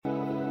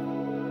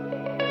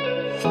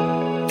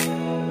Hi,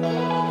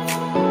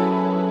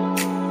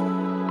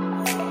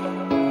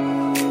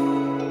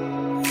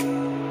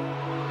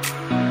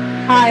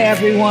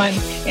 everyone.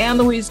 Ann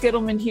Louise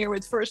Gittleman here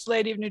with First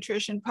Lady of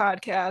Nutrition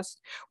podcast,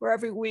 where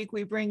every week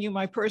we bring you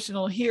my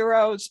personal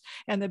heroes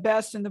and the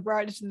best and the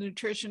brightest in the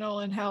nutritional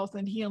and health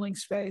and healing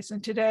space.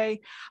 And today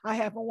I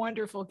have a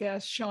wonderful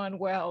guest, Shawn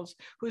Wells,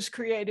 who's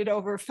created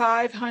over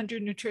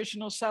 500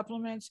 nutritional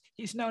supplements.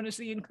 He's known as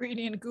the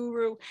ingredient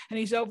guru, and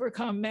he's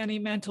overcome many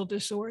mental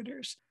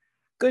disorders.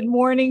 Good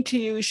morning to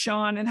you,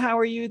 Shawn, and how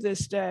are you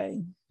this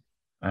day?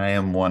 I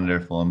am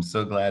wonderful. I'm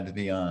so glad to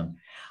be on.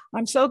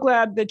 I'm so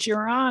glad that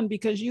you're on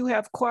because you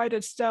have quite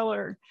a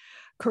stellar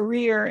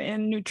career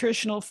in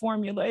nutritional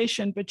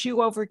formulation, but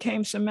you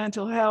overcame some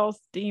mental health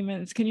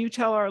demons. Can you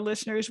tell our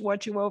listeners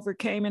what you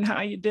overcame and how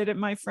you did it,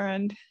 my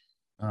friend?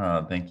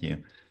 Oh, thank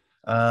you.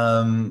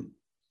 And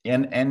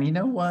you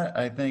know what?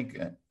 I think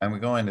I'm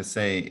going to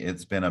say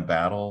it's been a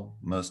battle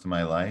most of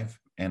my life,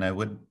 and I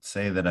would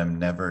say that I'm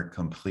never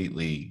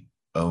completely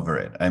over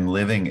it. I'm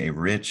living a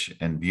rich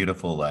and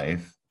beautiful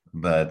life,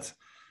 but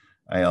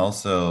I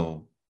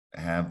also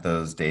have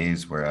those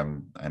days where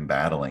I'm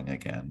battling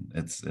again.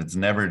 It's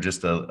never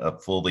just a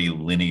fully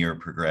linear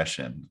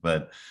progression,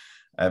 but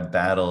I've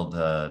battled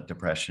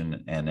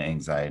depression and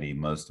anxiety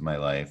most of my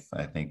life.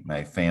 I think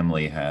my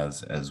family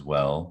has as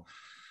well.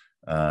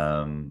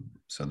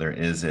 So there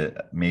is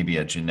maybe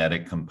a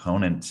genetic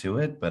component to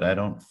it, but I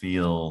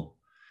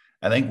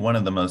think one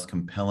of the most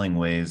compelling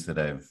ways that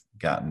I've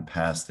gotten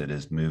past it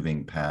is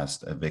moving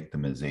past a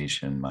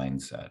victimization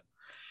mindset.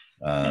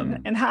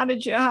 And how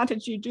did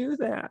you do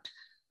that?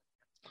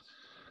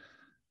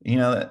 You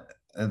know,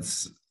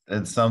 it's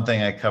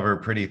something I cover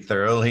pretty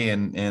thoroughly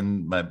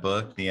in my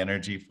book, The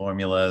Energy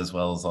Formula, as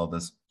well as all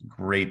this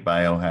great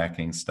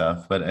biohacking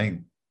stuff. But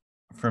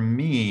for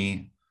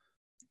me,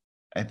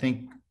 I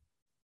think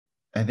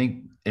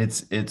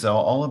it's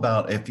all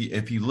about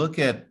if you look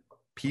at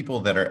people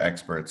that are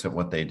experts at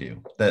what they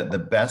do,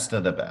 the best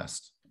of the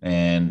best.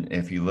 And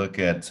if you look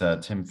at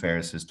Tim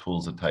Ferriss's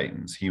Tools of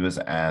Titans, he was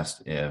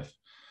asked if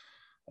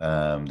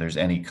there's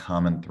any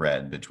common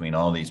thread between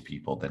all these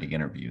people that he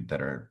interviewed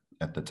that are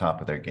at the top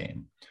of their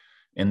game.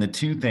 And the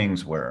two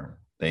things were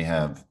they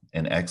have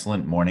an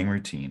excellent morning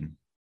routine,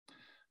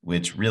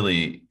 which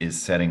really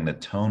is setting the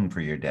tone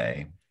for your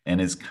day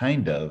and is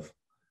kind of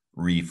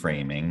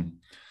reframing,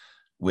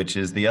 which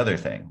is the other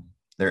thing.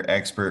 They're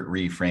expert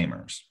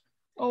reframers.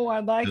 Oh,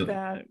 I like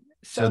that.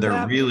 So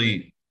they're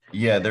really,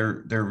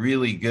 they're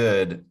really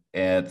good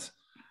at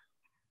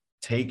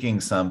taking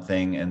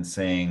something and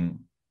saying,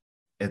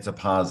 it's a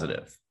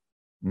positive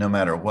no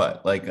matter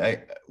what.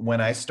 Like when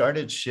I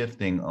started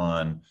shifting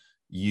on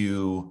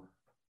you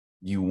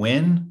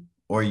win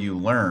or you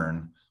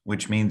learn,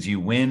 which means you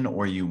win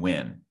or you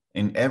win.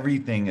 And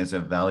everything is a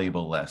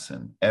valuable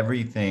lesson.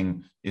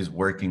 Everything is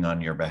working on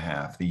your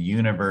behalf. The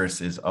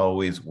universe is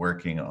always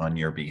working on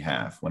your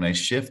behalf. When I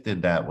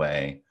shifted that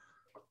way,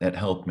 that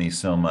helped me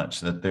so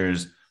much that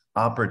there's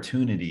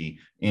opportunity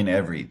in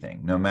everything.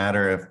 No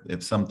matter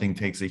if something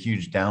takes a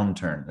huge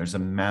downturn, there's a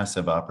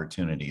massive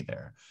opportunity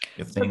there.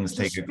 If things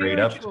take a great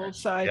up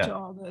side to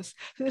all this,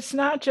 it's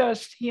not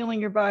just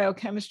healing your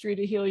biochemistry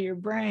to heal your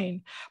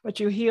brain, but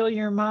you heal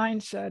your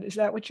mindset. Is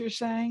that what you're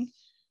saying?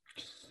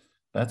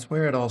 That's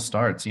where it all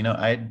starts. You know,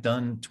 I'd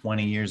done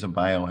 20 years of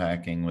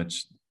biohacking,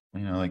 which,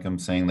 you know, like I'm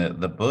saying, that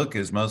the book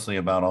is mostly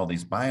about all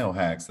these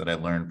biohacks that I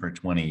learned for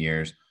 20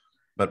 years,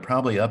 but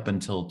probably up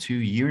until 2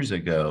 years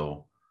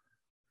ago,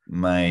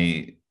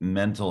 my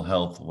mental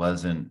health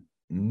wasn't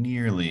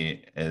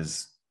nearly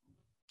as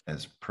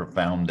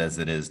profound as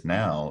it is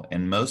now.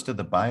 And most of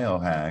the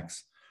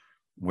biohacks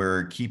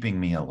were keeping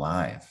me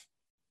alive.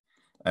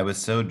 I was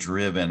so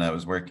driven. I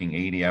was working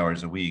 80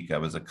 hours a week. I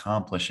was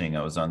accomplishing.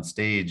 I was on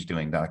stage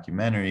doing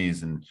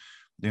documentaries and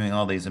doing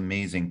all these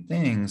amazing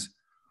things,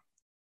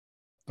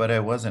 but I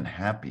wasn't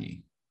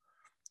happy.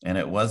 And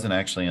it wasn't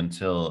actually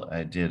until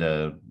I did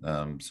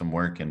some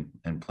work in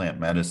plant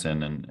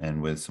medicine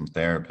and with some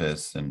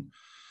therapists and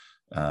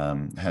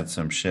had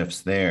some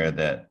shifts there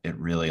that it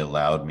really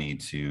allowed me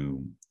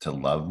to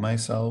love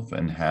myself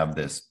and have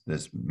this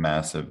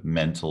massive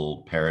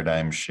mental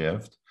paradigm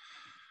shift,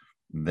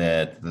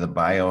 that the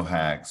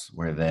biohacks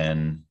were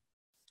then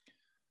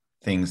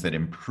things that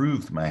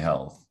improved my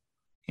health,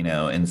 you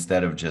know,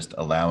 instead of just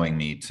allowing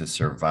me to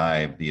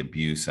survive the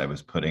abuse I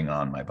was putting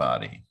on my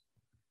body.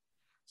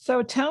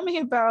 So tell me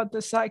about the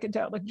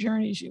psychedelic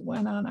journeys you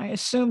went on. I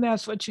assume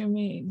that's what you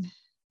mean.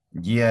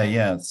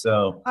 Yeah.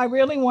 So I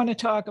really want to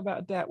talk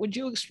about that. Would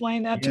you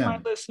explain that to my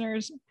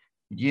listeners?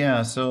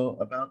 Yeah. So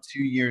about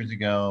 2 years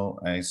ago,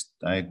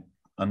 I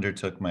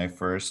undertook my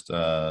first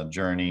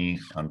journey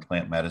on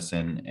plant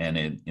medicine, and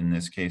in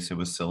this case, it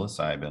was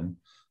psilocybin,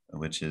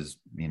 which is,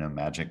 you know,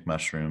 magic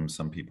mushrooms.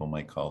 Some people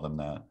might call them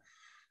that.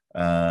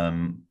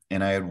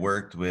 And I had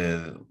worked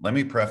with. Let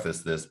me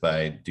preface this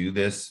by do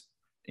this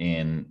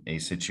in a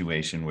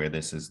situation where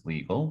this is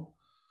legal.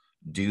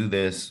 Do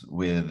this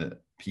with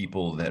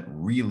people that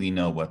really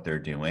know what they're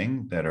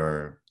doing, that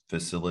are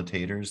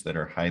facilitators, that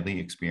are highly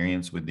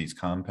experienced with these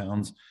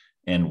compounds,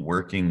 and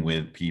working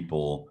with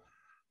people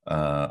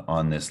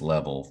on this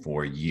level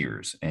for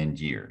years and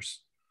years,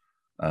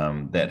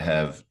 that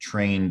have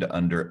trained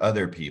under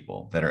other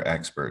people that are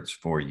experts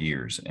for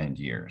years and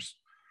years.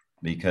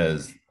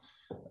 Because,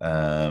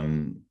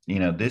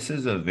 this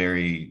is a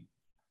very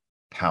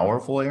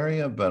powerful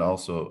area, but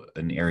also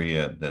an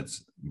area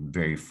that's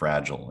very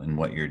fragile in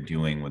what you're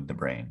doing with the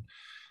brain.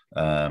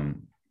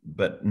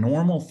 But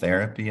normal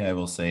therapy, I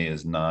will say,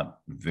 is not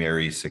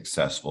very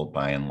successful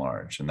by and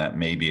large. And that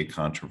may be a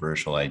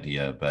controversial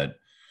idea, but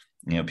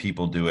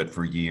people do it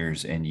for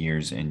years and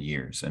years and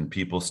years. And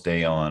people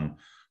stay on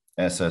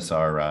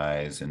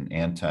SSRIs and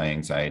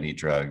anti-anxiety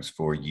drugs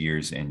for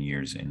years and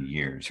years and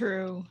years.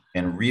 True.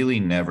 And really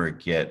never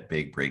get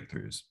big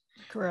breakthroughs.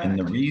 Correct. And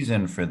the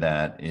reason for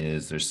that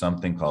is there's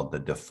something called the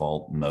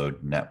default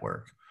mode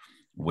network,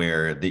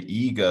 where the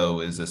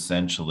ego is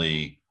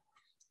essentially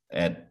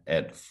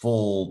at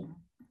full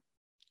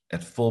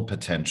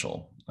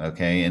potential.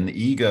 Okay. And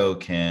the ego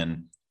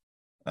can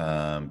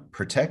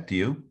protect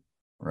you,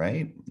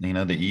 right?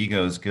 The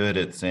ego is good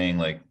at saying,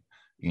 like,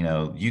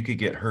 you could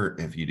get hurt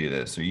if you do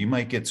this, or you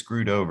might get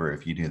screwed over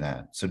if you do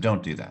that. So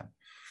don't do that.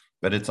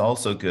 But it's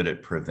also good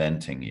at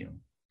preventing you.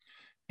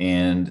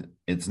 And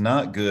it's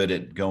not good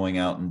at going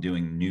out and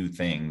doing new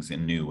things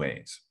in new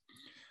ways.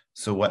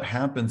 So what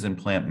happens in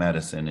plant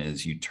medicine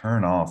is you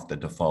turn off the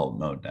default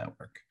mode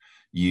network.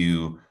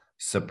 You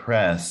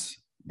suppress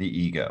the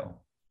ego,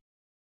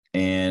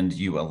 and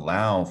you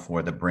allow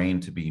for the brain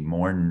to be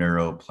more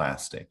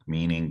neuroplastic,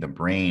 meaning the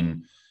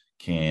brain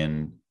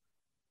can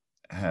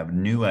have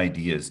new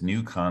ideas,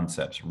 new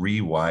concepts,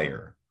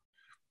 rewire.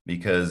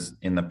 Because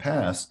in the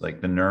past,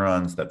 like the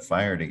neurons that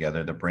fire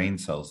together, the brain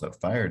cells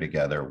that fire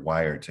together,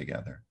 wire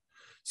together.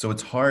 So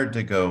it's hard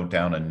to go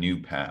down a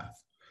new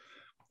path.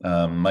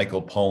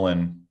 Michael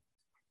Pollan,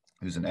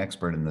 who's an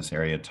expert in this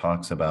area,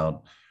 talks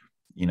about,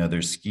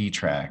 there's ski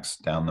tracks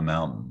down the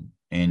mountain,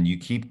 and you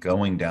keep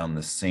going down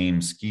the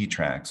same ski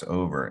tracks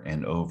over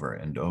and over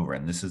and over.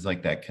 And this is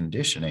like that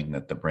conditioning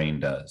that the brain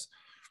does.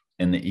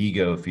 And the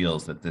ego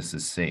feels that this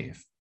is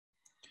safe.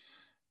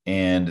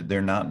 And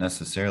they're not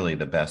necessarily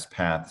the best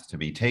paths to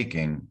be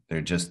taking.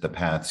 They're just the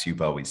paths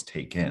you've always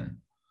taken.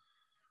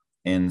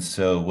 And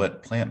so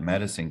what plant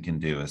medicine can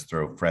do is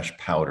throw fresh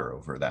powder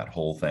over that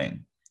whole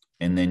thing.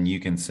 And then you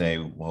can say,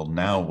 well,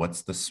 now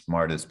what's the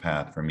smartest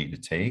path for me to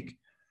take,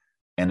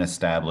 and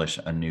establish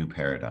a new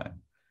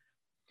paradigm.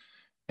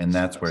 And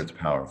that's where it's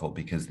powerful,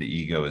 because the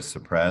ego is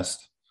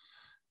suppressed,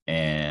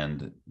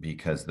 and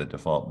because the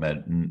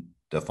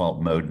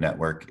default mode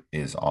network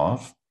is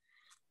off,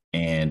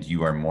 and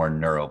you are more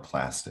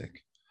neuroplastic.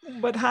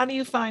 But how do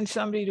you find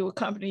somebody to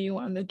accompany you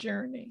on the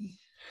journey?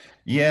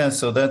 Yeah,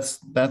 so that's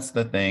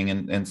the thing.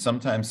 And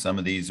sometimes some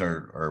of these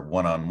are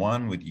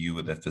one-on-one with you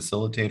with a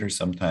facilitator.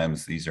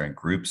 Sometimes these are in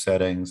group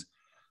settings.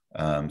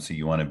 So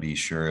you want to be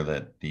sure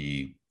that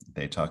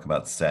they talk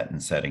about set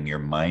and setting. Your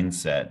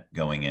mindset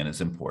going in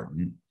is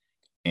important.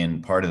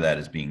 And part of that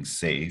is being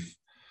safe.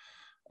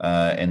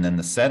 And then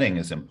the setting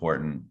is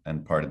important,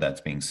 and part of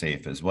that's being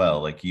safe as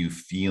well. Like you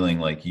feeling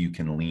like you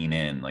can lean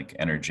in, like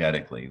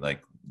energetically,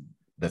 like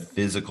the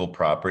physical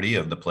property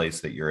of the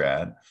place that you're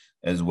at,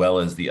 as well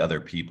as the other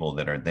people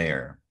that are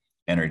there,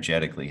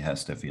 energetically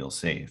has to feel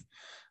safe.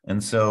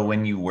 And so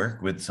when you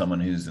work with someone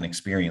who's an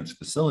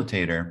experienced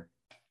facilitator,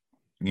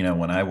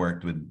 when I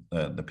worked with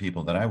the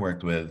people that I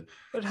worked with.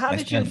 But how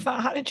did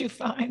you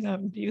find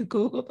them? Do you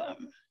Google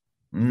them?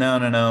 No.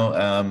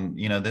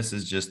 This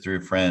is just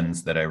through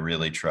friends that I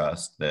really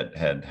trust that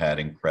had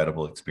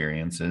incredible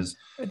experiences.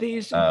 Are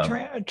these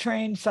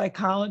trained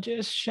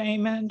psychologists,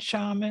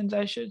 shamans,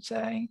 I should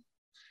say?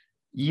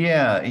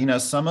 Yeah,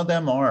 some of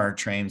them are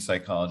trained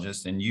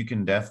psychologists, and you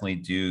can definitely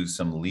do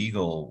some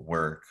legal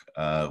work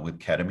with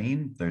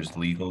ketamine. There's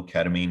legal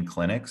ketamine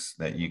clinics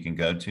that you can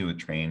go to with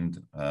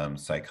trained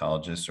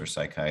psychologists or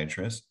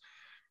psychiatrists.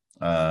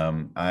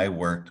 I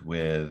worked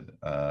with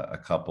a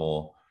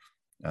couple,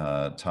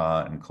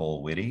 Ta and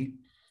Cole Whitty,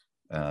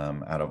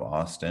 out of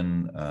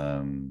Austin.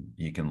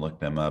 You can look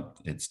them up.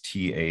 It's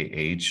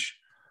TAH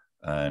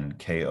and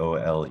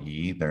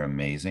KOLE. They're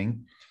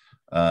amazing.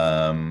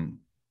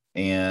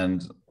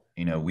 And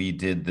we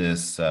did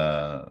this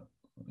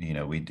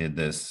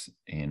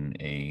in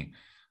a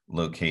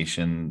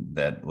location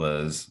that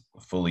was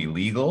fully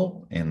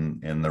legal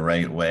in the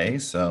right way.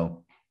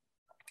 So,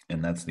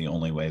 and that's the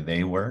only way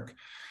they work.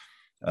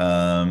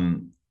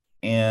 And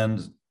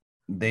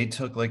they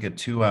took like a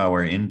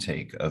 2-hour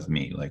intake of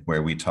me, like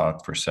where we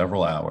talked for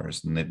several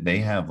hours, and they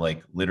have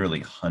like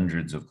literally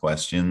hundreds of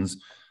questions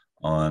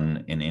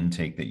on an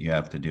intake that you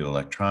have to do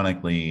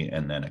electronically,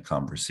 and then a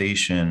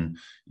conversation.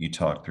 You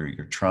talk through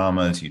your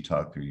traumas, you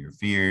talk through your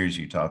fears,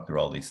 you talk through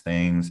all these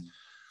things.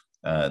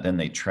 Then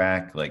they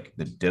track like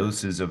the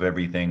doses of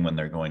everything when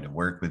they're going to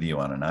work with you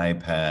on an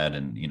iPad,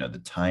 and the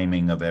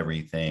timing of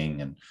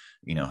everything, and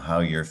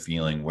how you're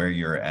feeling, where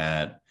you're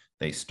at.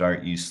 They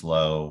start you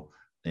slow.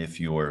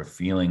 If you're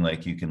feeling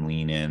like you can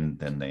lean in,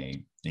 then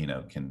they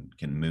can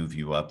move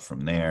you up from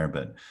there.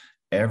 But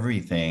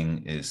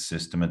everything is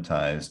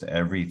systematized.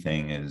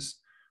 Everything is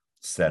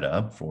set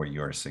up for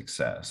your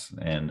success.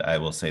 And I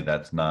will say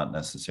that's not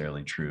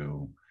necessarily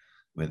true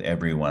with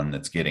everyone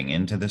that's getting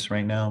into this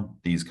right now.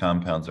 These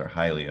compounds are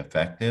highly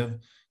effective,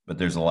 but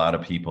there's a lot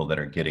of people that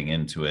are getting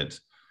into it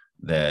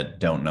that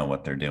don't know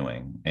what they're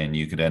doing. And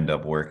you could end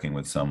up working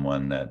with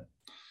someone that,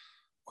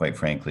 quite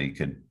frankly,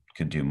 could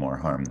do more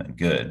harm than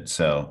good.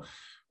 So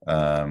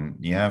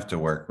you have to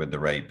work with the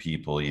right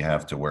people. You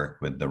have to work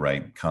with the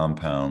right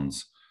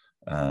compounds,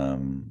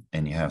 and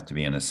you have to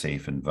be in a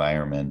safe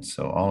environment.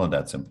 So all of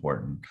that's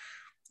important.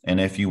 And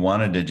if you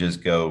wanted to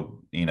just go,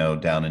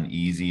 down an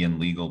easy and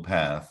legal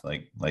path,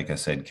 like I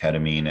said,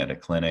 ketamine at a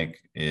clinic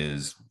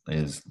is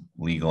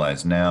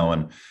legalized now,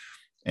 and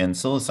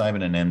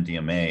psilocybin and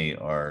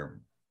MDMA are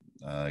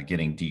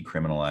getting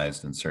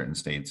decriminalized in certain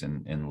states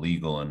in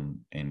legal and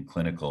in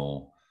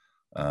clinical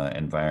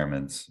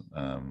environments.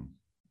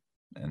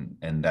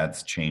 And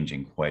that's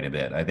changing quite a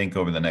bit. I think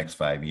over the next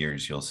 5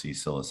 years, you'll see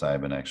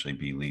psilocybin actually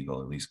be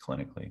legal, at least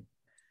clinically.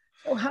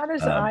 So how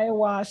does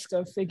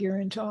ayahuasca figure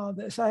into all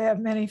this? I have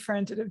many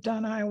friends that have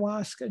done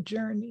ayahuasca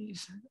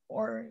journeys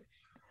or.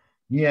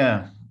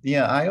 Yeah.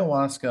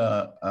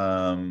 Ayahuasca,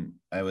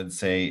 I would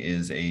say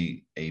is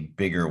a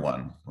bigger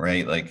one,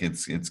 right? Like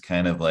it's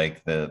kind of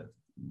like the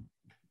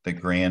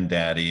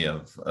granddaddy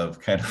of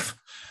kind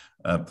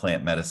of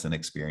plant medicine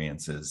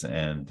experiences.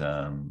 And,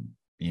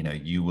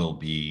 you will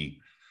be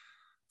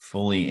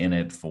fully in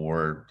it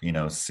for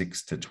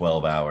 6 to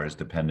 12 hours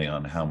depending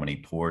on how many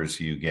pours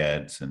you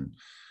get. And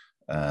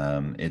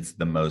it's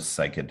the most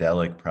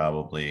psychedelic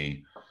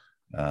probably.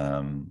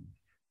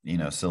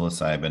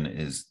 Psilocybin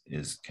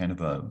is kind of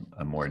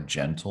a more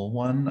gentle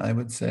one, I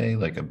would say,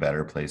 like a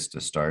better place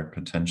to start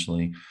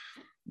potentially.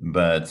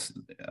 But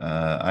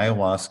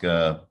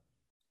ayahuasca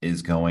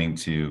is going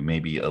to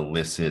maybe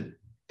elicit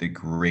the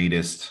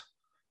greatest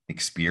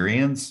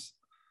experience.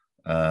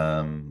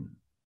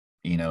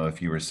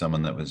 If you were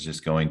someone that was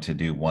just going to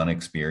do one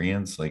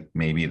experience, like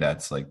maybe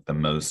that's like the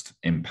most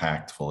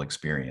impactful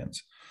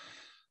experience.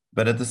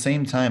 But at the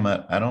same time,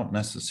 I don't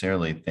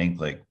necessarily think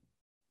like,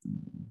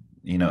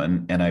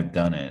 and I've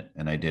done it,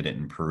 and I did it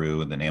in Peru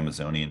with an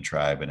Amazonian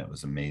tribe, and it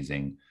was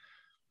amazing.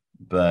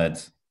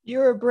 But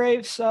you're a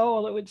brave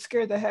soul. It would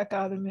scare the heck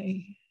out of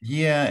me.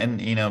 yeah,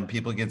 and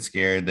people get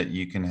scared that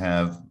you can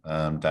have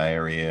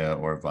diarrhea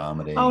or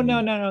vomiting. Oh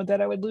no,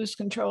 that I would lose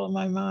control of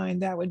my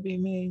mind. That would be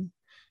me.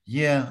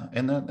 Yeah,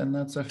 and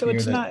that's a So fear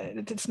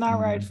it's not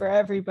right for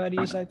everybody,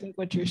 is I think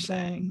what you're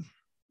saying.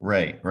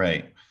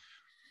 Right.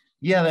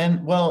 Yeah,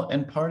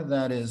 and part of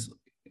that is,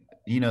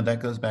 that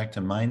goes back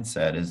to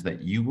mindset, is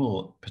that you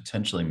will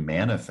potentially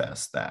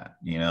manifest that,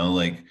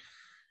 like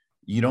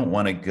you don't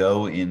want to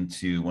go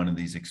into one of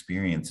these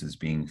experiences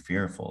being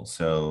fearful.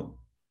 So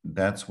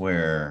that's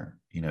where,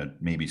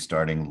 maybe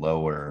starting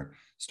lower,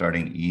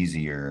 starting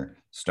easier,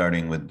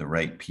 starting with the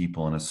right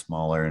people in a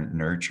smaller,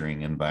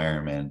 nurturing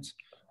environment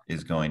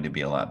is going to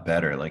be a lot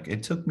better. Like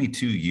it took me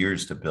 2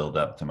 years to build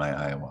up to my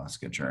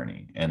ayahuasca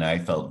journey, and I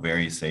felt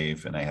very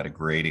safe and I had a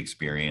great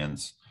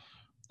experience.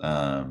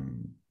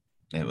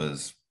 It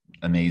was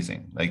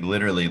amazing, like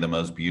literally the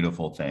most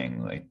beautiful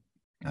thing. Like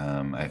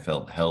I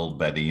felt held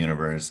by the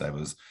universe. I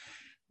was,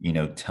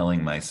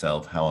 telling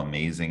myself how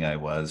amazing I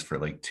was for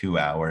like 2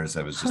 hours.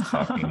 I was just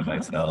talking to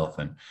myself,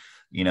 and,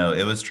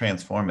 it was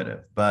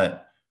transformative.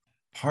 But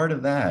part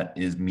of that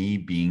is me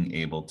being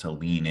able to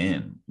lean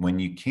in. When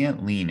you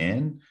can't lean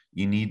in,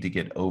 you need to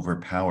get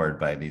overpowered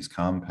by these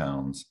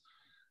compounds.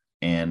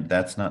 And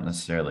that's not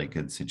necessarily a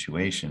good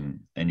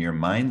situation. And your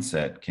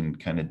mindset can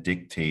kind of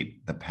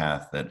dictate the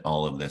path that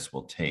all of this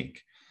will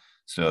take.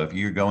 So if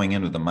you're going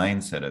in with a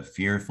mindset of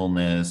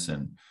fearfulness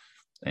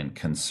and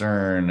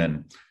concern,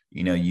 and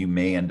you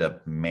may end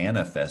up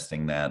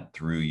manifesting that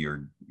through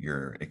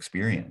your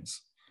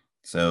experience.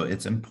 So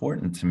it's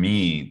important to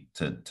me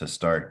to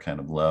start kind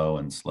of low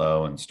and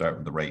slow, and start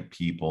with the right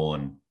people,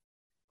 and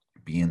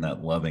be in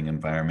that loving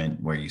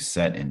environment where you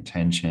set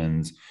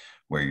intentions,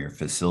 where you're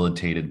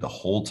facilitated the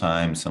whole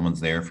time. Someone's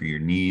there for your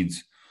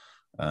needs,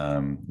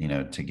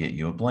 to get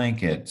you a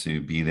blanket,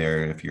 to be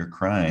there if you're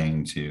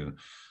crying, to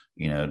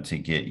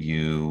get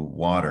you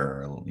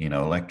water,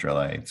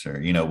 electrolytes,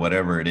 or,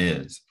 whatever it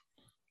is.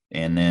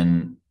 And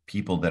then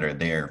people that are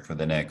there for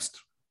the next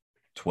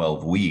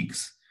 12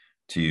 weeks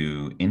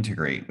to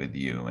integrate with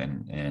you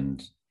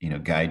and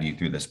guide you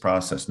through this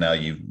process. Now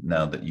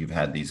that you've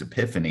had these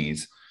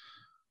epiphanies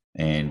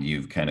and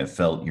you've kind of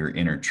felt your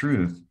inner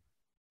truth,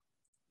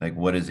 like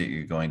what is it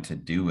you're going to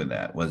do with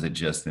that? Was it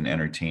just an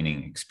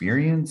entertaining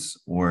experience,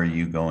 or are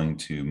you going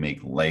to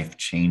make life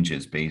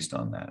changes based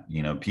on that?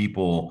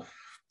 People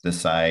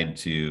decide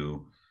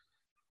to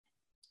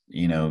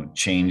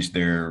change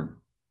their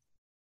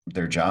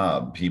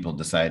job. People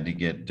decide to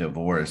get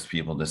divorced.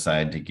 People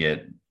decide to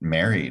get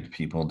married.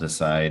 People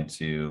decide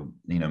to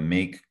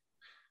make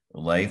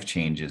life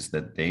changes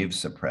that they've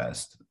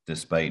suppressed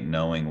despite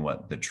knowing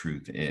what the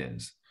truth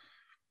is.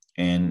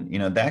 And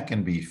that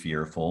can be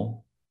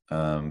fearful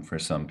for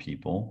some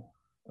people,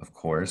 of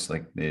course,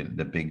 like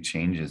the big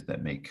changes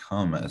that may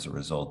come as a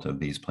result of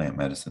these plant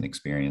medicine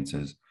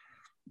experiences.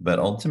 But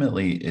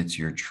ultimately, it's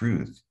your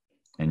truth.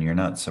 and you're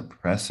not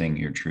suppressing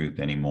your truth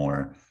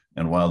anymore.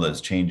 And while those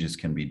changes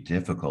can be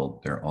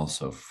difficult, they're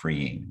also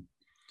freeing.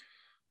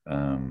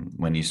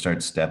 When you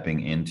start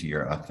stepping into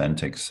your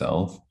authentic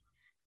self,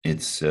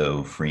 it's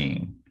so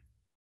freeing,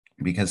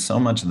 because so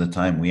much of the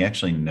time we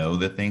actually know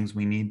the things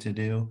we need to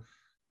do,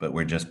 but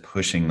we're just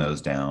pushing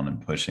those down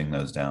and pushing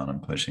those down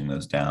and pushing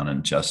those down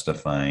and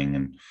justifying.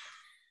 And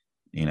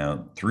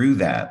through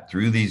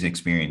these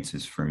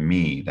experiences, for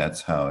me,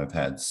 that's how I've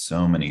had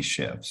so many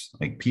shifts.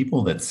 Like,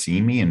 people that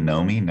see me and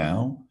know me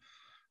now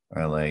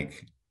are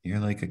like, you're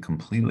like a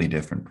completely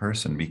different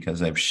person,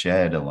 because I've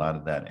shed a lot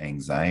of that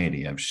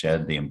anxiety. I've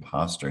shed the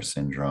imposter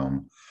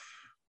syndrome.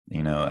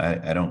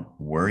 I don't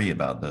worry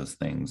about those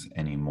things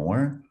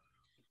anymore.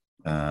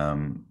 Do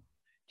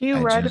you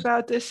I write just,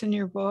 about this in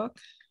your book?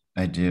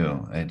 I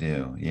do.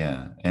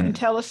 Yeah. And And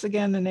tell us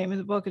again the name of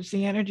the book. It's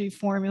The Energy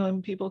Formula,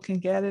 and people can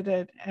get it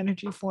at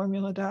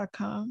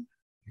energyformula.com.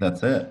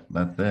 that's it.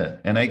 That's it.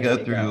 And I There go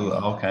you through go.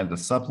 all kinds of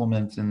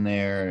supplements in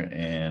there.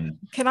 And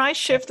Can I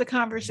shift the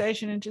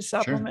conversation into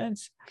sure.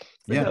 supplements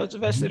for Yeah. those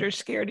of us that are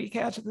scaredy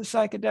cats of the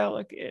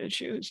psychedelic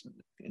issues,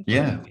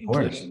 Yeah, of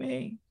including course.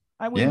 me?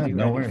 I wouldn't Yeah, be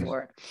no ready worries.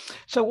 for it.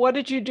 So what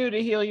did you do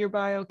to heal your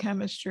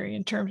biochemistry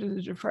in terms of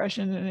the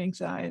depression and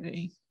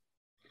anxiety?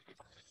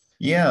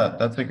 Yeah,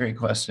 that's a great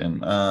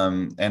question.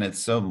 And it's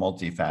so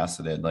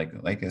multifaceted.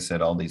 Like I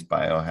said, all these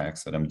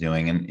biohacks that I'm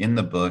doing, and in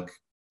the book,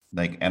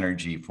 like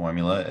Energy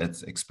Formula,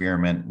 it's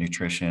experiment,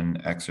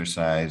 nutrition,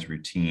 exercise,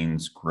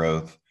 routines,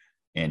 growth,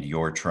 and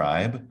your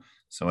tribe.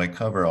 So I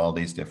cover all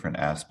these different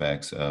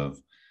aspects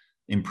of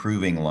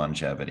improving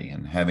longevity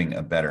and having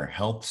a better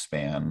health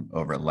span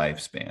over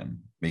lifespan,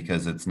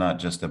 because it's not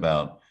just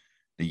about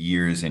the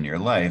years in your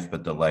life,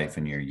 but the life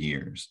in your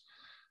years.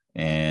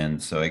 And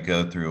so I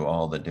go through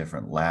all the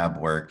different lab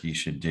work you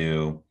should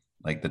do,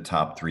 like the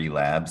top 3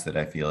 labs that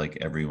I feel like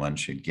everyone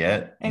should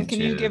get, And which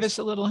can you give is, us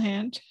a little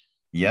hint?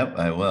 yep,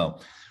 I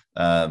will.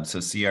 So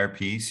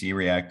CRP,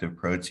 C-reactive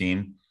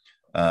protein,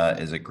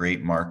 is a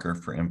great marker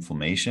for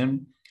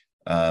inflammation.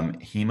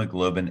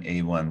 Hemoglobin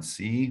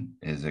A1C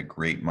is a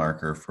great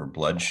marker for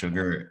blood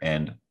sugar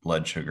and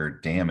blood sugar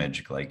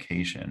damage,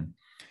 glycation.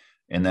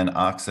 And then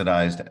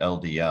oxidized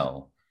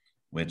LDL,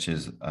 which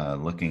is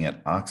looking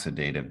at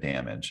oxidative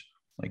damage,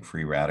 like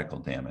free radical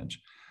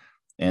damage.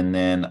 And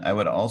then I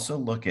would also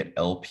look at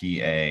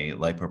LPA,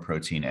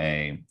 lipoprotein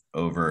A,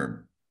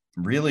 over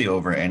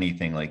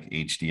anything like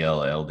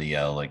HDL,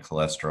 LDL, like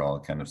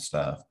cholesterol kind of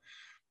stuff.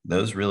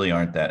 Those really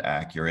aren't that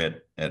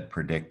accurate at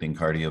predicting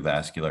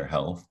cardiovascular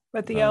health.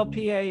 But the Um,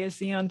 LPA is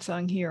the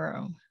unsung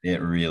hero.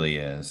 it really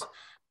is.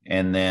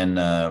 And then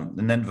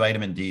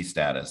vitamin D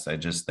status. I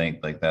just think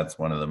like that's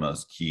one of the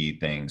most key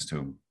things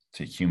to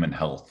human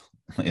health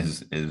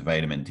is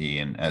vitamin D,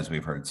 and as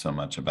we've heard so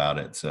much about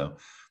it. So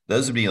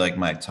those would be like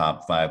my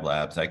top 5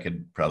 labs. I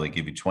could probably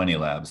give you 20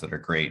 labs that are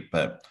great,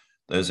 but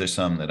those are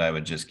some that I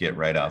would just get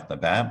right off the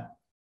bat.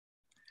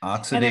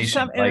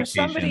 Oxidation, And if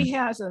somebody glycation.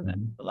 has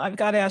an, Mhm. I've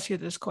got to ask you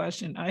this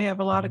question. I have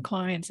a lot of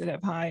clients that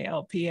have high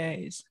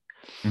LPAs.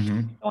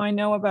 Mhm. So I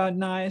know about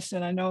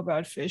niacin, I know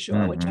about fish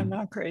oil, which I'm Mhm.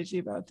 not crazy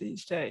about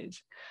these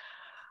days.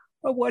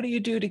 But what do you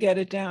do to get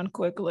it down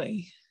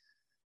quickly?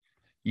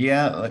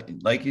 Yeah,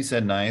 like you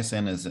said,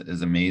 niacin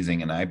is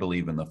amazing, and I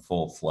believe in the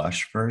full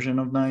flush version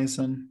of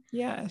niacin.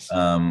 Yes.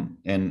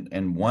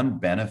 And one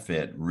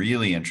benefit,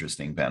 really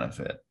interesting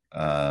benefit,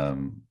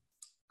 and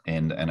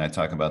I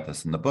talk about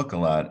this in the book a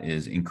lot,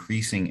 is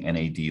increasing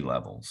NAD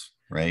levels,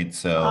 right?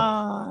 So,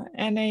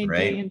 NAD,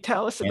 right, and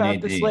tell us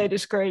about this NAD.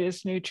 latest,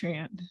 greatest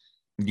nutrient.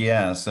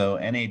 Yeah, so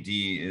NAD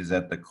is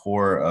at the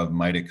core of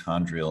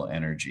mitochondrial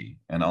energy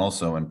and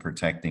also in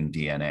protecting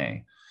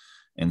DNA.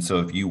 And so,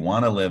 if you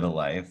want to live a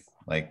life,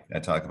 like I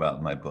talk about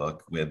in my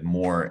book, with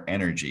more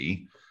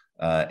energy,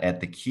 at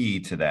the key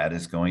to that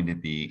is going to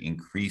be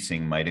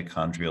increasing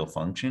mitochondrial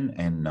function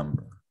and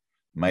number.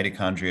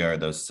 Mitochondria are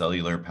those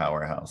cellular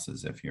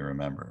powerhouses, if you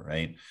remember,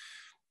 right?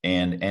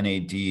 And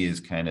NAD is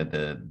kind of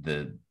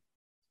the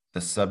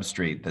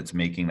substrate that's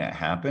making that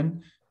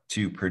happen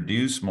to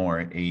produce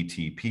more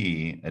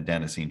ATP,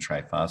 adenosine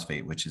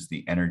triphosphate, which is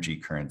the energy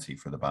currency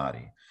for the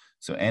body.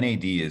 So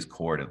NAD is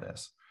core to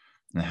this.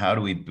 And how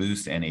do we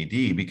boost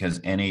NAD?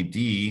 Because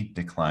NAD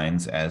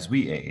declines as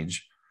we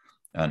age.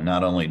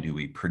 Not only do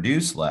we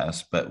produce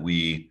less, but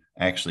we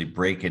actually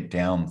break it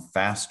down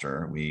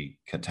faster. We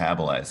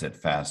catabolize it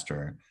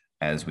faster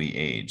as we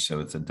age. So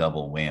it's a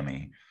double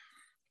whammy.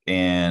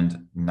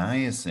 And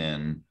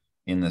niacin,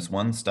 in this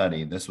one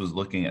study, this was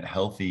looking at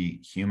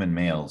healthy human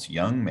males,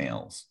 young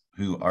males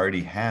who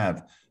already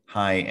have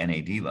high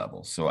NAD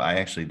levels. So I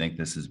actually think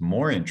this is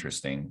more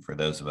interesting for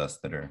those of us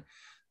that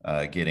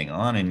are getting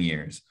on in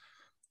years,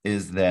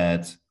 is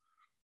that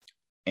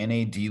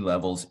NAD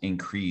levels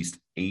increased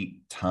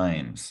 8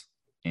 times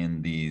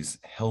in these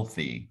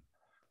healthy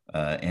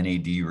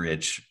NAD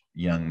rich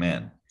young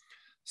men.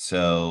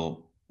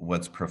 So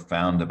what's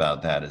profound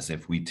about that is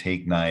if we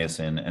take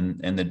niacin,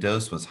 and the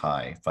dose was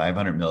high,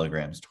 500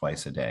 milligrams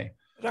twice a day.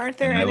 But aren't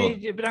there And I will,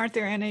 NAD? But aren't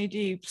there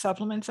NAD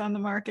supplements on the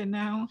market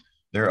now?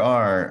 there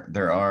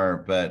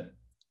are, but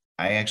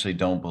I actually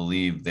don't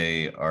believe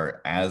they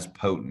are as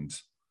potent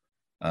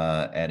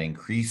at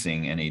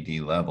increasing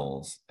NAD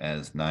levels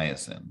as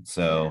niacin.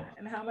 So,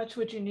 And how much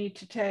would you need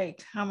to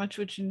take? How much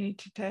would you need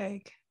to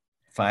take?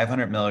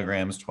 500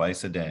 milligrams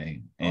twice a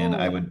day, and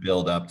I Oh, would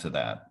build up to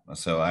that.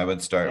 So I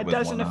would start it with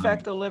doesn't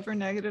affect 100. the liver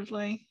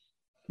negatively.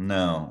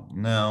 No,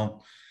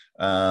 no.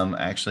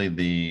 Actually,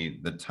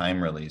 the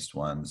time released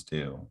ones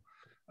do.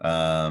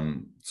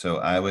 So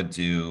I would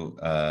do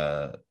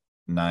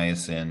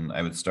niacin.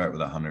 I would start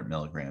with 100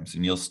 milligrams,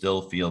 and you'll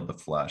still feel the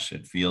flush.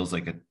 It feels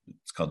like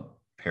it's called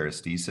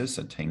paresthesis,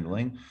 a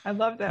tingling, I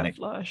love and that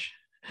flush.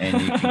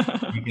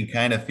 you can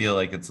kind of feel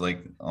like it's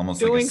like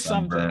almost like a Doing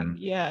something, sunburn.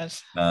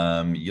 yes.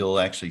 You'll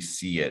actually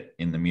see it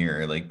in the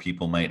mirror. Like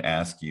people might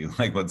ask you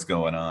like what's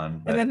going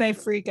on, And then but they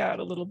freak out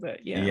a little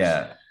bit, yes.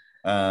 yeah.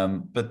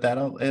 But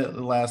it'll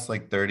last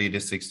like 30 to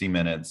 60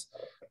 minutes.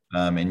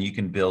 And you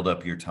can build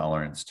up your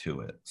tolerance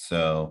to it.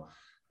 So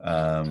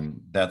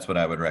that's what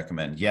I would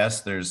recommend.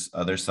 Yes, there's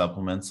other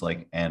supplements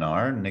like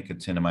NR,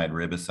 nicotinamide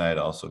riboside,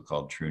 also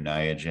called True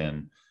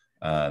Niagen.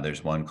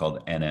 There's one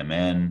called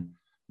NMN,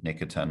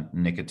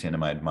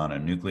 nicotinamide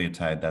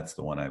mononucleotide. That's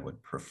the one I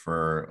would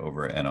prefer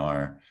over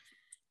NR.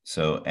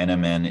 So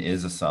NMN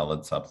is a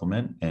solid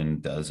supplement and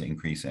does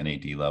increase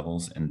NAD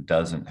levels and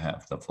doesn't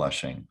have the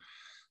flushing.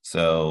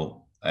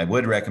 So I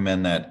would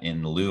recommend that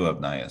in lieu of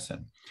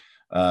niacin.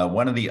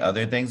 One of the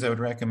other things I would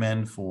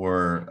recommend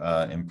for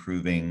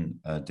improving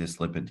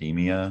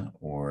dyslipidemia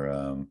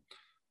or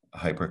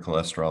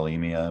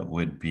hypercholesterolemia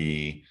would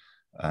be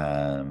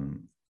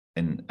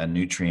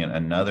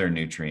another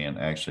nutrient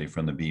actually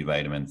from the B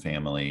vitamin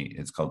family.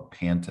 It's called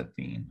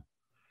pantethine.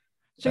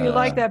 So you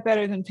like that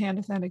better than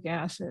pantothenic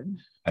acid?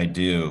 I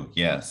do.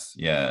 Yes.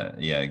 Yeah.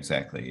 Yeah.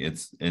 Exactly.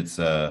 It's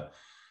a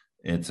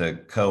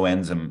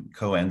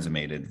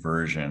coenzymated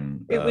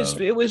version.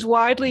 It was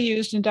widely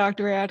used in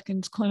Dr.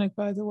 Atkins' clinic,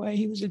 by the way.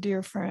 He was a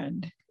dear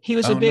friend. He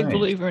was a Oh, big nice.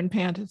 believer in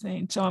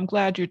pantethine. So I'm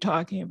glad you're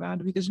talking about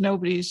it because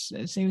nobody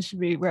seems to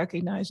be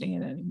recognizing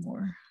it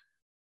anymore.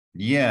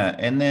 Yeah.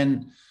 And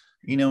then,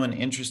 an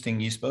interesting,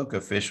 you spoke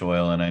of fish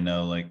oil, and I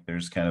know like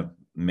there's kind of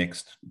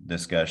mixed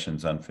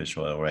discussions on fish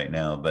oil right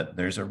now, but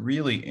there's a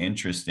really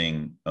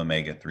interesting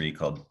omega-3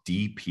 called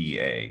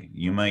DPA.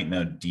 You might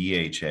know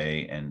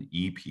DHA and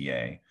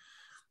EPA,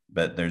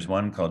 but there's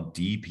one called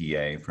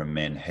DPA from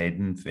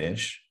menhaden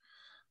fish.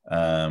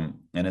 And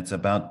it's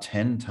about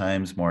 10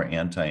 times more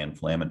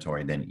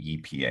anti-inflammatory than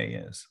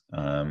EPA is.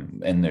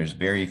 And there's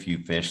very few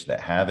fish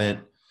that have it.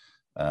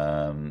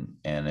 And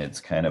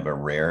it's kind of a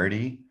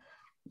rarity,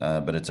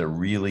 but it's a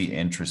really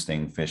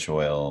interesting fish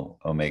oil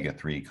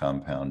omega-3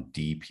 compound,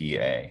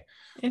 DPA.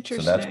 So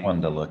that's one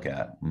Interesting. to look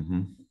at.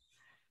 Mm-hmm.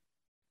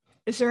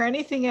 Is there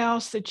anything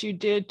else that you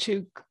did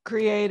to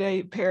create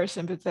a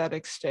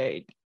parasympathetic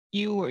state?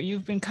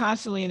 You've been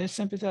constantly in a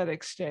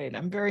sympathetic state.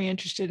 I'm very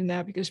interested in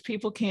that because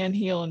people can't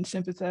heal in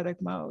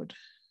sympathetic mode.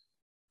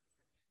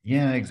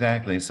 Yeah,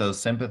 exactly. So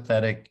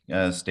sympathetic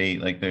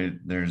state, like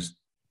there's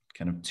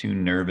kind of two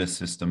nervous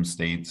system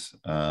states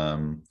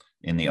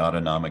in the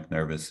autonomic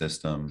nervous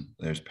system.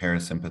 There's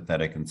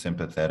parasympathetic and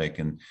sympathetic,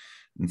 and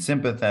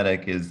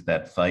sympathetic is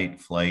that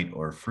fight, flight,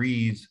 or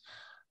freeze,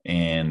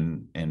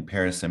 and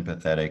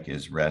parasympathetic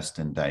is rest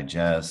and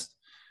digest.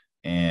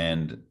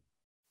 And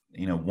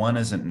one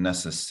isn't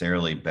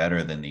necessarily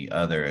better than the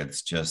other.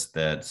 It's just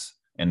that,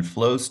 and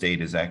flow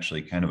state is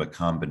actually kind of a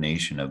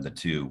combination of the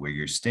two, where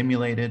you're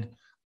stimulated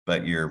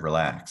but you're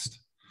relaxed.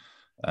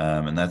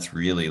 And that's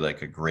really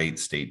like a great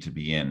state to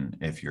be in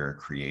if you're a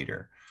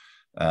creator.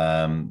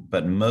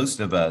 But most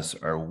of us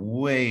are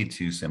way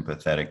too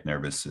sympathetic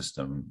nervous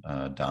system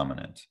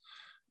dominant,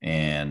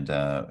 and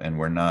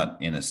we're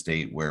not in a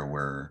state where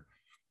we're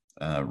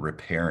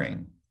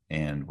repairing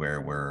and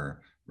where we're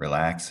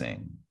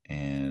relaxing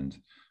and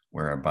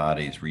where our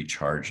body's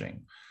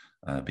recharging,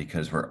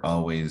 because we're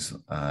always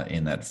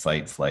in that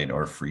fight, flight,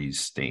 or freeze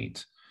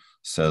state.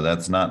 So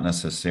that's not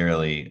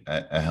necessarily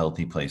a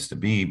healthy place to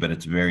be, but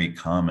it's very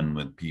common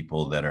with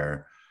people that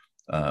are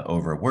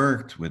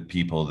overworked, with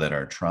people that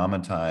are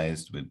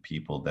traumatized, with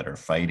people that are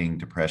fighting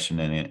depression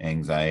and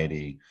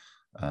anxiety,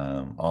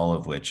 all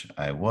of which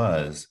I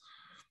was.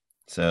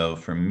 So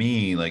for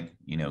me, like,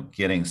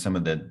 getting some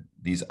of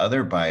these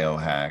other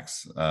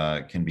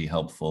biohacks can be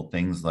helpful.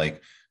 Things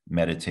like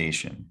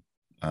meditation,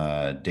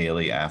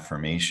 daily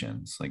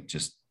affirmations, like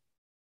just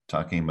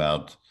talking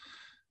about,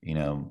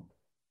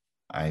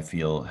 I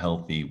feel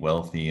healthy,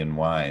 wealthy, and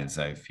wise.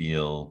 I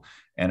feel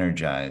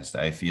energized.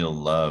 I feel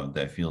loved.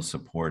 I feel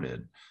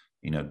supported.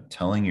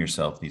 Telling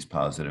yourself these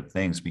positive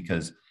things,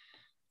 because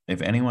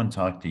if anyone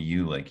talked to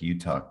you like you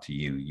talk to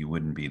you, you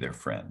wouldn't be their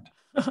friend.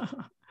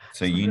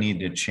 So you need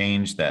to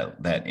change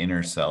that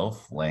inner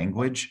self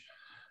language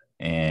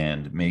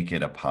and make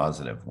it a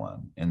positive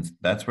one. And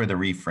that's where the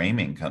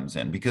reframing comes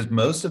in, because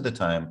most of the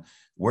time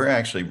we're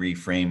actually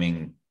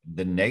reframing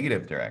the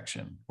negative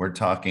direction. We're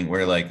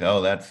like,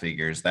 oh, that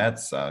figures, that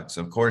sucks.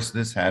 Of course,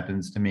 this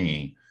happens to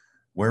me.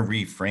 We're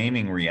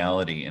reframing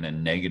reality in a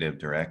negative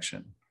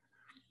direction.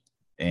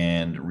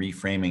 And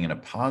reframing in a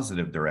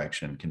positive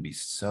direction can be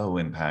so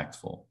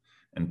impactful.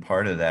 And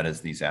part of that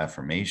is these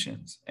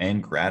affirmations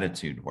and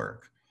gratitude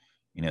work,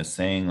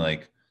 saying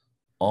like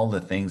all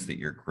the things that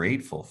you're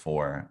grateful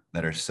for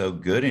that are so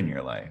good in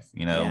your life.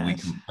 We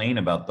Yes. complain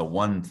about the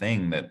one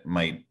thing that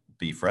might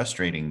be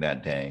frustrating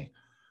that day,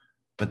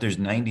 but there's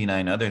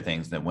 99 other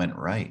things that went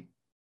right,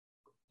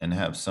 and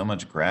have so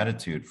much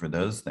gratitude for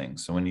those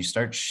things. So when you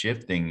start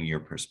shifting your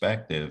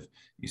perspective,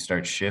 you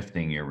start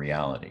shifting your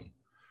reality.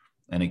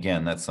 And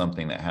again, that's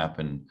something that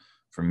happened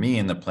for me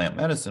in the plant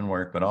medicine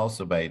work, but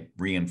also by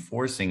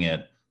reinforcing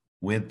it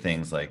with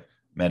things like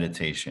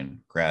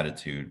meditation,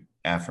 gratitude,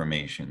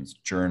 affirmations,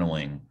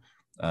 journaling,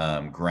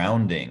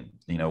 grounding,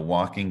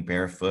 walking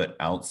barefoot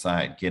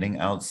outside, getting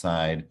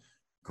outside,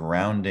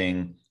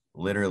 grounding.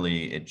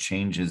 Literally, it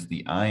changes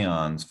the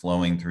ions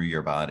flowing through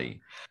your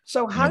body.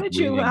 So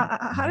Breathing.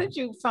 how did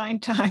you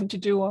find time to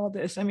do all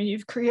this? I mean,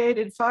 you've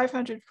created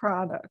 500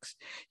 products.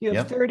 You have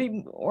Yep.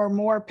 30 or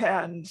more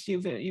patents.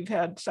 You've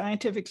had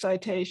scientific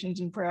citations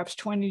and perhaps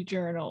 20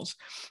 journals.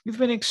 You've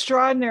been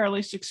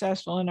extraordinarily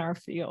successful in our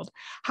field.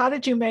 How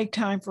did you make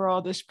time for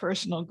all this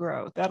personal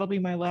growth? That'll be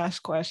my last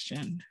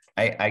question.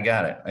 I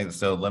got it.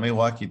 So let me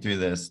walk you through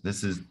this.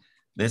 This is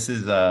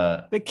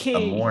The a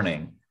key.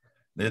 morning.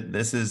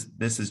 This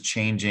is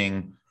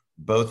changing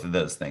both of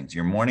those things,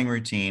 your morning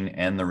routine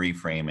and the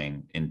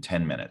reframing in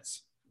 10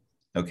 minutes.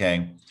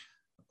 Okay.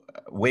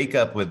 Wake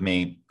up with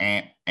me.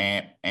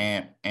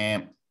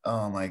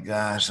 Oh my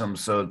gosh, I'm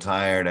so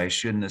tired. I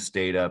shouldn't have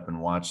stayed up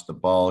and watched the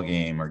ball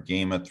game or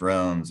Game of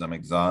Thrones. I'm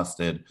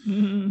exhausted.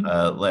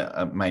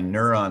 Mhm. My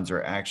neurons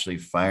are actually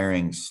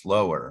firing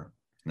slower.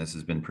 This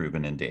has been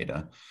proven in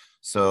data.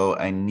 So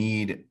I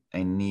need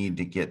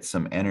to get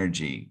some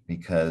energy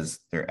because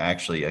they're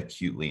actually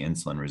acutely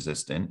insulin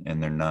resistant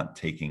and they're not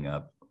taking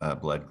up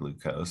blood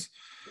glucose.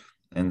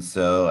 And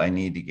so I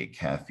need to get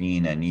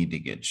caffeine. I need to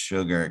get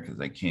sugar because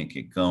I can't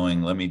get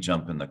going. Let me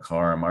jump in the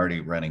car. I'm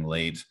already running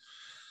late.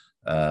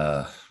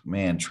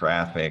 Man,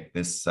 traffic.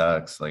 This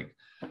sucks. Like,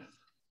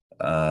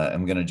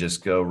 I'm going to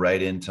just go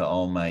right into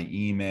all my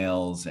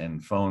emails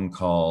and phone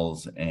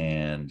calls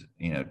and,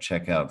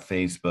 check out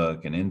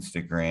Facebook and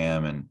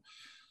Instagram. And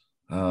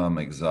oh, I'm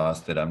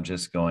exhausted. I'm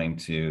just going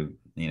to,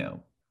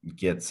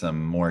 get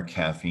some more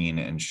caffeine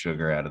and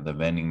sugar out of the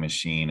vending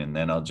machine. And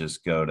then I'll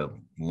just go to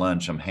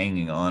lunch. I'm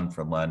hanging on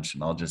for lunch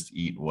and I'll just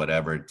eat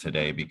whatever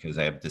today because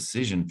I have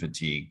decision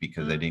fatigue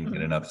because I didn't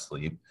get enough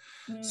sleep.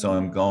 So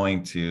I'm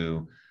going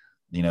to,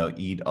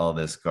 eat all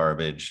this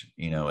garbage,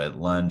 at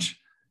lunch.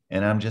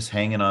 And I'm just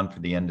hanging on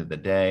for the end of the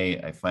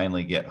day. I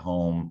finally get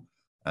home.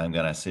 I'm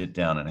going to sit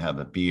down and have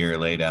a beer,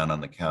 lay down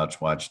on the couch,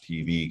 watch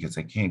TV because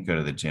I can't go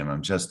to the gym.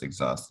 I'm just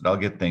exhausted. I'll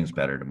get things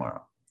better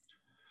tomorrow.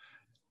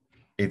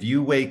 If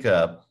you wake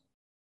up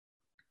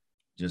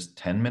just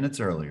 10 minutes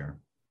earlier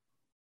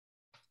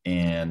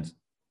and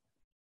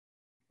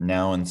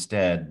now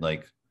instead,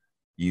 like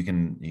you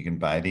can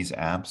buy these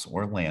apps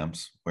or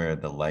lamps where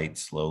the light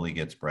slowly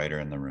gets brighter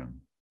in the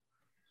room.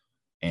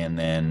 And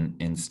then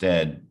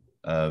instead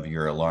of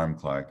your alarm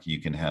clock,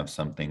 you can have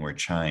something where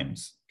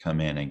chimes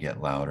come in and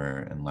get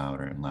louder and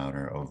louder and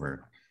louder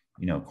over,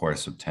 a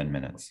course of 10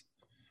 minutes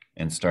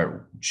and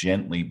start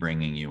gently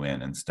bringing you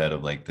in instead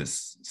of like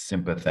this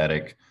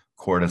sympathetic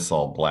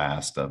cortisol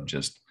blast of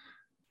just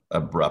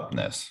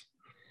abruptness.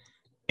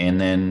 And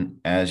then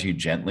as you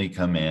gently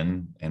come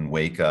in and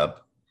wake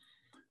up,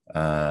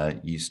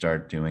 you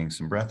start doing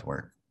some breath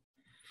work.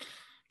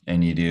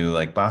 And you do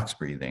like box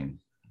breathing,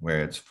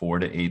 where it's 4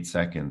 to 8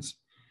 seconds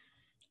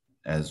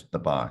as the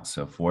box.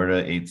 So 4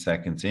 to 8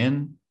 seconds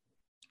in,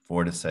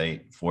 4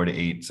 to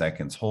 8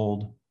 seconds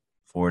hold,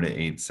 4 to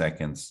 8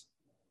 seconds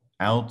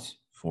out,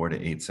 4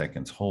 to 8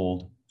 seconds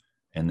hold,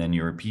 and then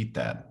you repeat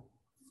that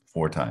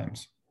 4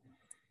 times.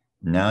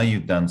 Now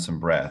you've done some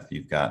breath.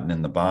 You've gotten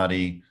in the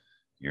body.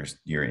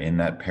 You're in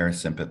that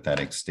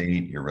parasympathetic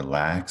state. You're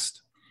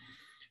relaxed.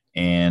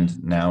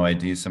 And now I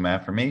do some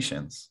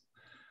affirmations.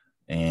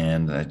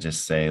 And I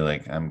just say,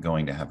 like, I'm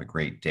going to have a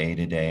great day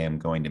today. I'm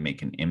going to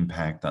make an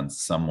impact on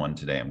someone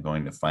today. I'm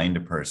going to find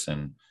a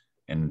person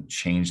and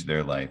change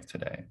their life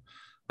today.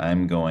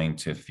 I'm going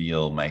to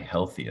feel my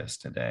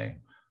healthiest today.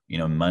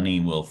 Money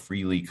will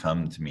freely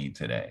come to me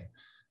today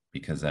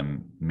because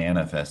I'm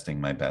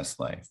manifesting my best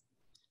life.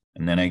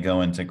 And then I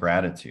go into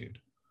gratitude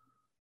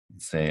and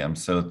say, I'm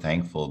so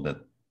thankful that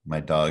my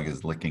dog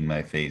is licking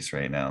my face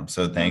right now. I'm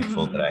so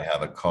thankful that I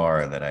have a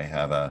car, that I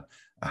have a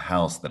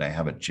house, that I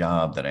have a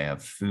job, that I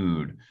have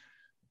food,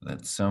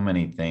 that so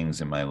many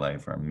things in my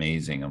life are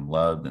amazing. I'm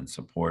loved and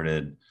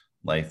supported.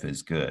 Life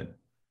is good.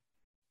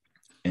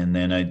 And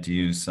then I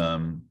do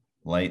some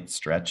light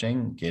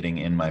stretching, getting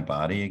in my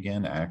body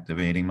again,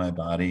 activating my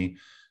body,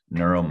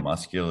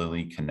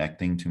 neuromuscularly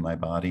connecting to my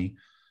body.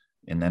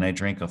 And then I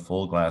drink a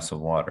full glass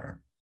of water.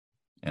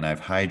 And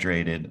I've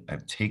hydrated,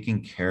 I've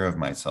taken care of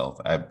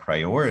myself, I've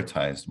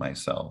prioritized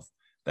myself.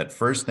 That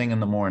first thing in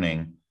the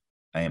morning,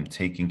 I am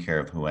taking care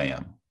of who I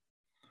am.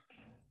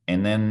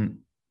 And then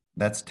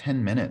that's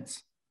 10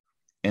 minutes.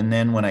 And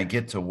then when I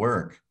get to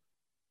work,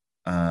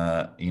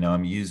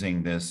 I'm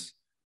using this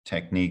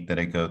technique that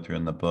I go through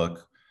in the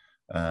book,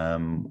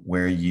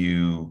 where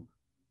you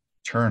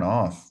turn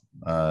off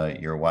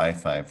your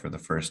Wi-Fi for the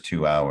first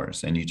 2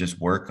 hours and you just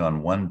work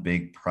on one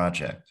big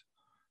project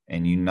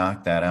and you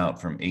knock that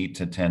out from 8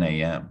 to 10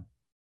 a.m.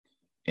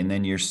 And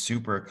then you're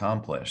super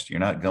accomplished. You're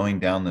not going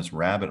down this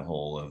rabbit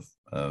hole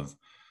of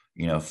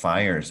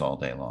fires all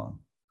day long.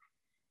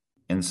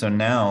 And so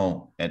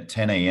now at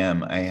 10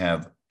 a.m., I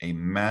have a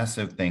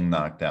massive thing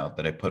knocked out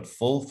that I put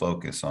full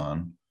focus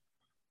on.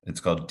 It's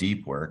called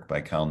Deep Work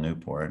by Cal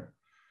Newport.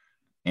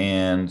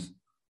 And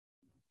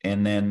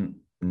then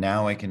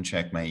now I can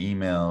check my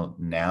email.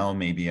 Now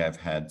maybe I've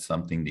had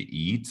something to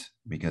eat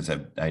because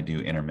I do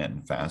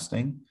intermittent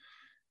fasting.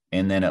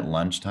 And then at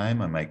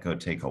lunchtime, I might go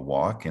take a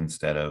walk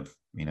instead of,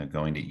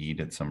 going to eat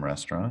at some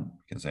restaurant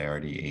because I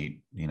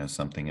already ate,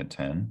 something at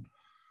 10.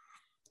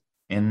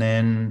 And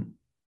then,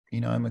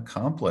 I'm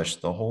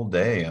accomplished the whole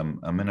day.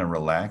 I'm in a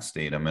relaxed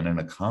state. I'm in an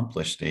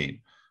accomplished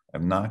state.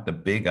 I've knocked a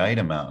big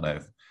item out.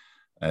 I've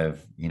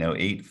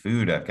ate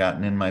food. I've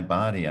gotten in my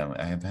body.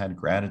 I have had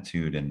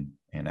gratitude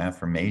and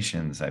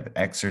affirmations. I've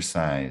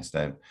exercised.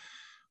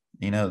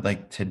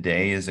 Like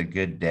today is a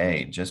good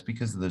day just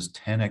because of those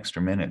 10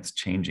 extra minutes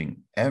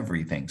changing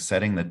everything,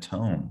 setting the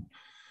tone.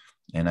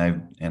 And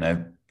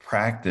I've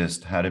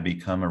practiced how to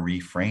become a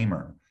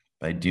reframer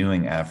by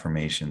doing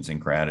affirmations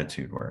and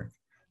gratitude work.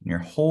 And your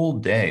whole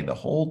day, the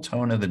whole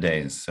tone of the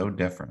day is so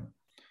different.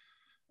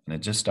 And it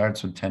just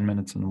starts with 10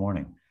 minutes in the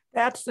morning.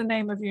 That's the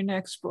name of your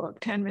next book,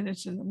 10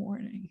 Minutes in the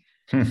Morning.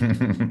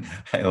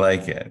 I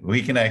like it.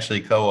 We can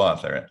actually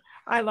co-author it.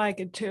 I like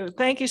it too.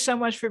 Thank you so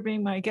much for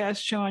being my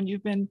guest, Shawn.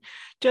 You've been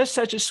just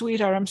such a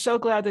sweetheart. I'm so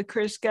glad that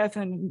Chris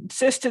Gethin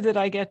insisted that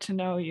I get to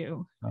know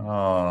you.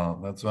 Oh,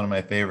 that's one of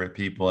my favorite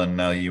people. And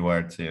now you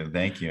are too.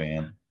 Thank you,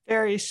 Ann.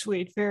 Very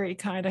sweet, very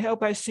kind. I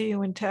hope I see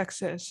you in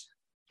Texas.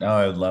 Oh,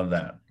 I would love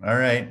that. All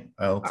right.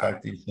 I'll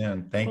talk to you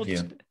soon. Thank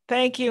you.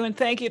 Thank you. And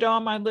thank you to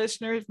all my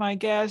listeners, my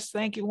guests.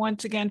 Thank you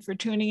once again for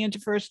tuning into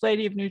First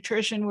Lady of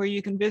Nutrition, where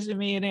you can visit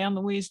me at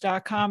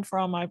annlouise.com for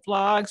all my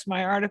blogs,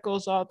 my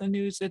articles, all the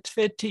news that's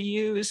fit to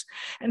use.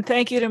 And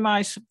thank you to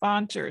my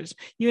sponsors,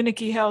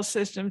 Uniki Health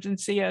Systems and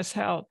CS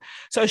Health.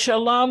 So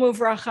shalom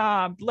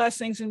uvracha,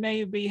 blessings, and may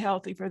you be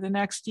healthy for the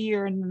next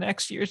year and the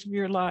next years of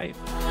your life.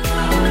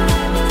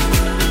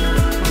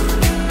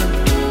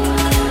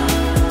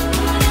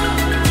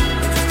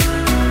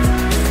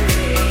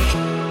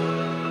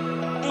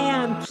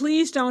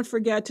 Please don't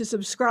forget to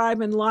subscribe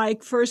and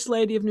like First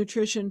Lady of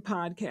Nutrition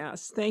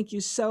podcast. Thank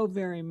you so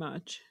very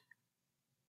much.